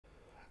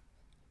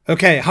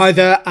Okay, hi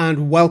there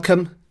and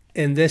welcome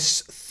in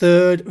this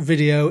third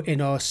video in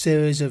our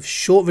series of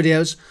short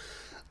videos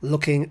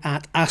looking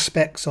at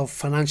aspects of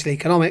financial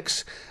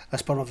economics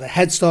as part of the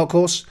Head Start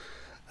course.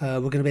 We're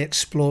going to be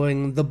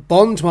exploring the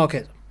bond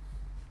market.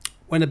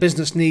 When a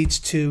business needs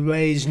to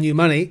raise new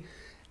money,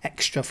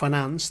 extra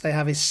finance, they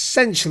have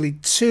essentially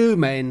two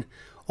main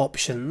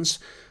options,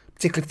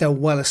 particularly if they're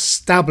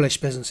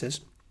well-established businesses.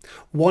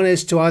 One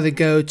is to either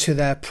go to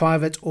their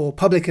private or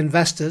public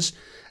investors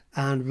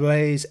and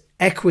raise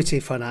equity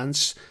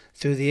finance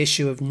through the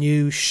issue of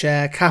new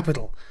share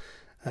capital,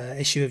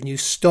 issue of new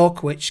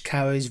stock which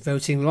carries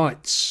voting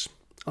rights.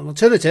 An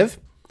alternative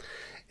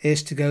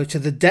is to go to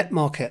the debt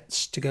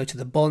markets, to go to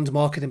the bond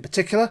market in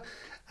particular,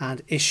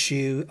 and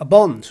issue a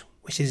bond,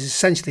 which is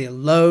essentially a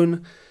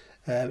loan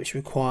which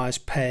requires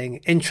paying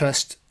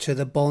interest to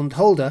the bond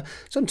holder.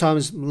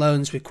 Sometimes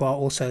loans require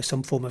also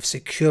some form of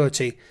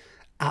security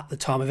at the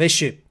time of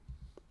issue.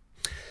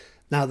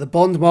 Now, the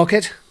bond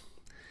market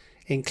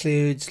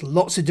includes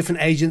lots of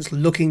different agents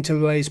looking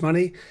to raise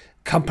money.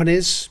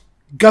 Companies,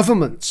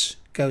 governments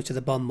go to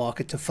the bond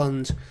market to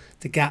fund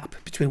the gap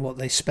between what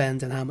they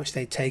spend and how much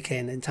they take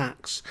in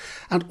tax.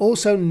 And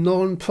also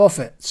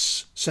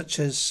non-profits, such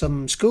as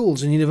some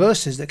schools and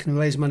universities that can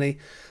raise money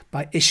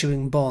by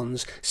issuing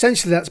bonds.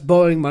 Essentially, that's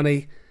borrowing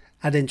money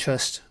at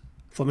interest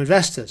from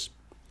investors.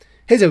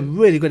 Here's a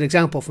really good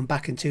example from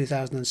back in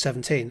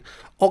 2017.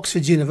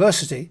 Oxford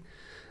University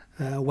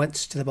went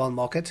to the bond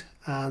market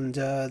and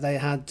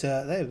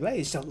they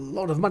raised a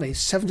lot of money,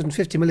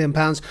 £750 million,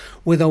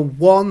 with a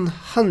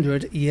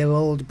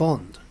 100-year-old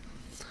bond.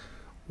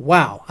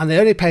 Wow. And they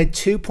only paid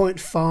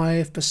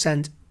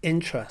 2.5%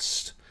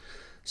 interest,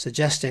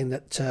 suggesting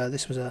that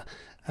this was a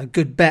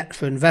good bet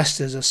for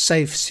investors, a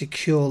safe,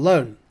 secure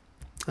loan.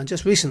 And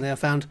just recently I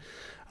found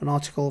an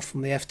article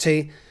from the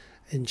FT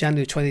in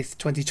January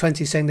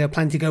 2020 saying they're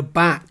planning to go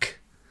back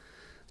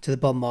to the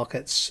bond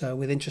markets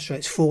with interest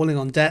rates falling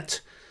on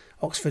debt.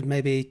 Oxford may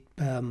be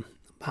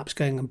perhaps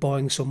going and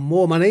borrowing some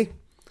more money.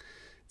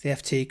 The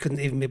FT couldn't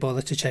even be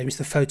bothered to change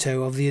the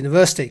photo of the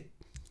university.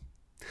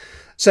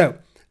 So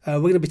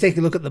we're going to be taking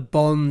a look at the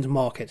bond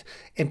market.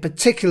 In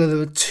particular, there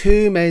are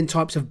two main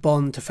types of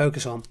bond to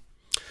focus on.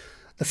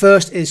 The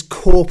first is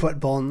corporate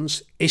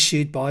bonds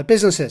issued by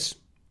businesses,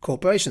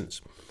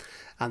 corporations.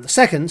 And the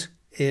second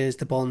is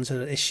the bonds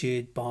that are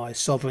issued by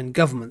sovereign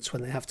governments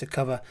when they have to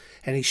cover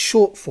any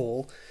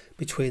shortfall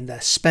between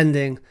their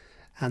spending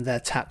and their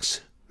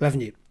tax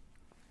revenue.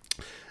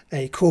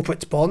 A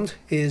corporate bond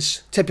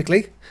is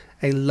typically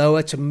a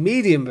lower to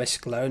medium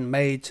risk loan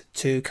made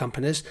to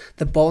companies.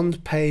 The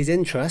bond pays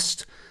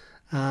interest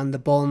and the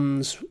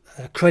bond's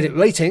credit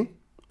rating,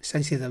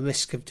 essentially the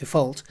risk of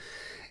default,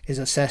 is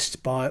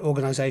assessed by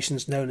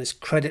organisations known as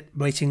credit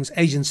ratings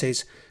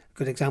agencies. A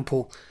good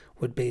example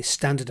would be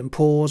Standard &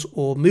 Poor's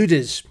or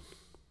Moody's.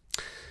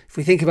 If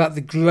we think about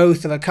the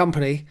growth of a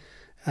company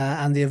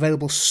and the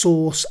available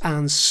source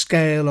and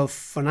scale of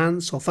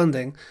finance or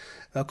funding,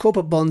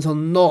 corporate bonds are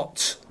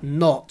not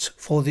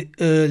for the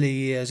early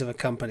years of a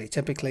company.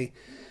 Typically,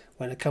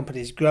 when a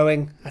company is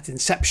growing at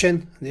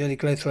inception, and the early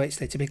growth rates,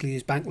 they typically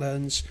use bank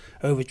loans,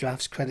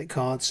 overdrafts, credit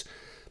cards,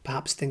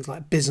 perhaps things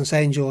like business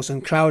angels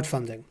and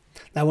crowdfunding.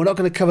 Now, we're not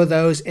going to cover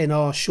those in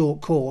our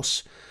short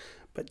course,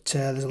 but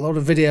there's a lot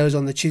of videos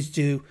on the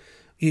Jitter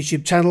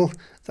YouTube channel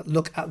that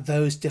look at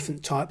those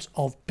different types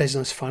of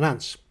business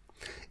finance.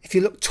 If you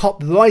look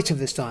top right of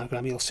this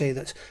diagram, you'll see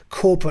that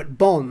corporate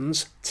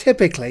bonds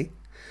typically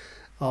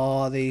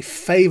are the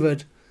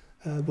favoured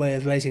way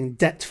of raising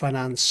debt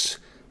finance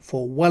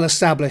for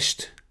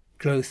well-established,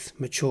 growth,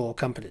 mature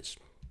companies.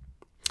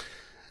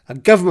 A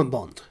government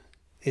bond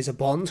is a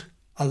bond,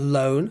 a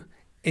loan,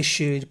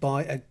 issued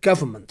by a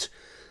government,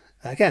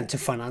 again, to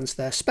finance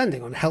their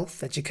spending on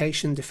health,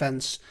 education,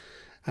 defence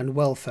and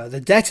welfare.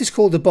 The debt is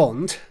called a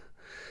bond,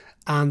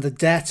 and the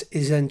debt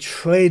is then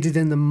traded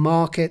in the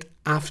market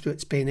after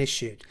it's been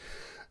issued.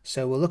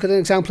 So we'll look at an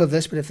example of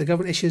this, but if the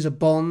government issues a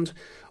bond,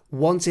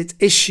 once it's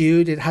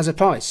issued, it has a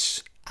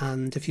price.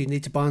 And if you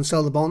need to buy and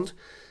sell the bond,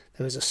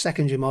 there is a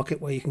secondary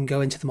market where you can go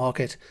into the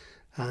market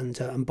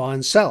and buy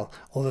and sell,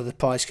 although the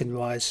price can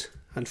rise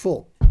and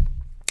fall.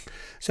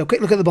 So a quick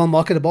look at the bond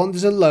market. A bond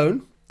is a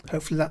loan.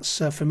 Hopefully that's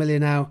familiar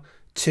now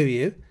to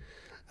you.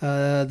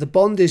 The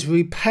bond is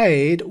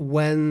repaid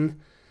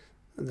when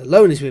the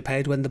loan is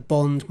repaid when the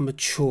bond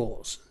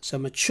matures. So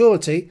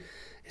maturity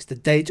is the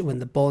date when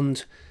the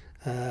bond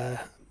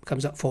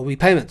comes up for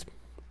repayment.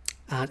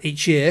 And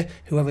each year,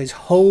 whoever is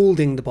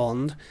holding the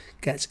bond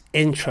gets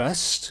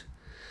interest.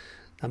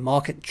 The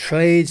market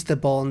trades the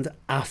bond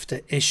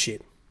after issue.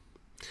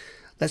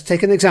 Let's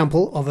take an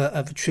example of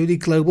a truly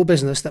global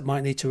business that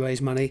might need to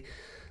raise money.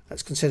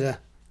 Let's consider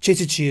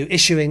Jitter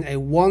issuing a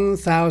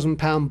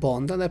 £1,000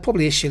 bond, and they'll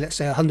probably issue, let's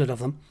say, 100 of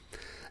them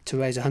to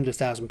raise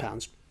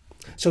 £100,000.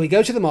 So we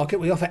go to the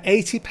market, we offer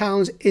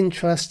 £80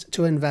 interest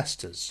to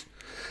investors.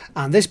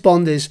 And this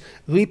bond is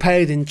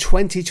repaid in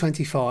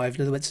 2025.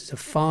 In other words, it's a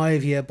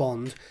 5-year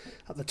bond.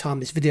 At the time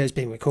this video is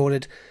being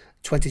recorded,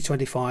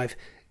 2025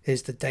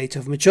 is the date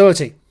of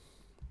maturity.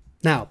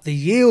 Now, the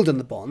yield on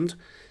the bond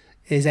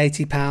is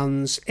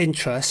 £80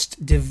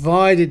 interest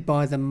divided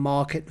by the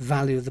market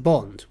value of the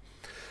bond.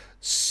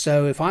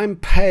 So if I'm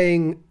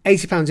paying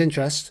 £80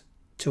 interest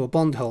to a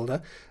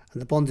bondholder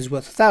and the bond is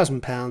worth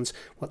 £1,000,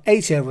 well,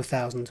 80 over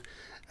 1,000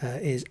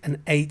 is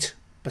an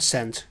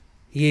 8%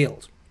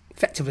 yield,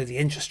 effectively the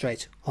interest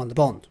rate on the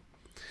bond.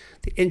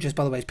 The interest,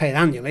 by the way, is paid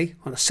annually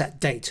on a set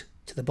date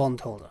to the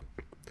bondholder.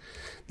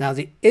 Now,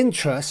 the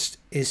interest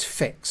is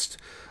fixed.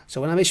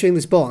 So when I'm issuing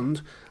this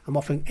bond, I'm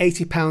offering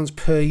 £80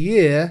 per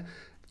year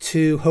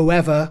to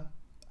whoever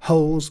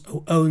owns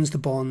the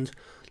bond,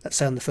 let's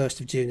say on the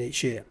 1st of June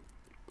each year.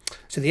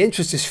 So the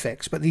interest is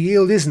fixed, but the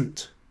yield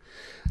isn't.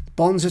 The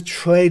bonds are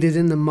traded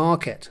in the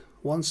market.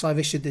 Once I've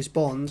issued this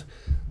bond,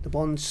 the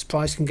bond's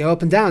price can go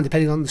up and down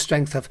depending on the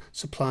strength of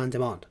supply and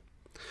demand.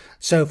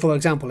 So, for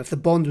example, if the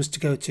bond was to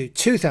go to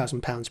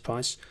 £2,000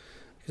 price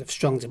because of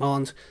strong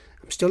demand,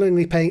 I'm still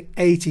only paying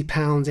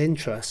 £80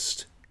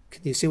 interest.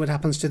 Can you see what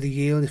happens to the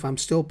yield? If I'm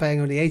still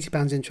paying only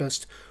 £80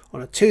 interest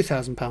on a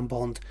 £2,000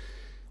 bond,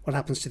 what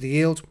happens to the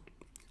yield?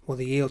 Well,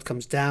 the yield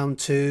comes down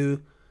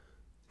to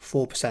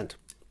 4%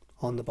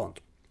 on the bond.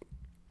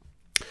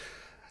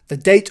 The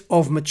date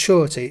of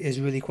maturity is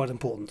really quite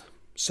important.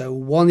 So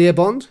 1-year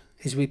bond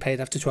is repaid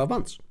after 12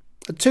 months.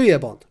 A 2-year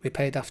bond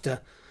repaid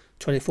after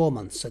 24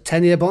 months. A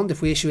 10-year bond,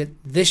 if we issue it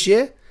this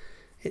year,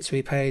 it's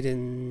repaid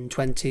in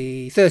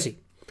 2030.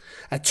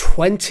 A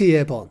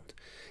 20-year bond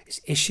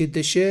is issued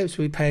this year, it's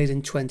repaid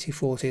in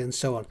 2040, and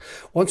so on.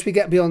 Once we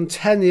get beyond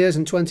 10 years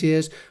and 20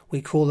 years,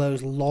 we call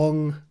those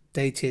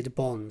long-dated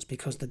bonds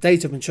because the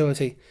date of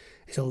maturity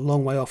is a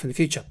long way off in the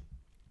future.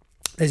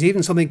 There's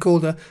even something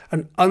called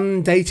an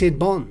undated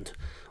bond,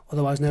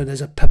 otherwise known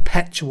as a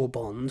perpetual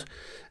bond.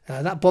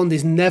 That bond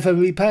is never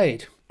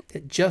repaid.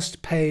 It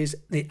just pays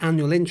the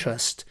annual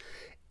interest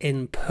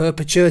in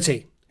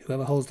perpetuity.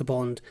 Whoever holds the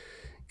bond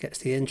gets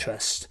the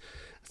interest.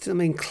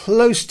 Something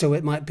close to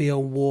it might be a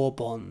war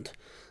bond.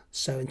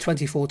 So in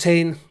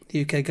 2014,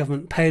 the UK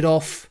government paid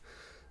off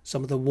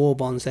some of the war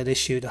bonds they'd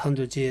issued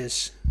 100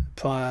 years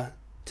prior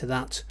to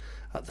that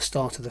at the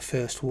start of the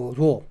First World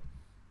War.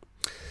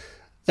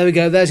 There we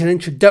go, there's an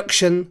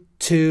introduction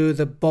to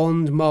the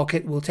bond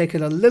market. We'll take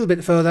it a little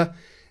bit further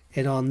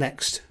in our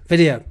next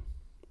video.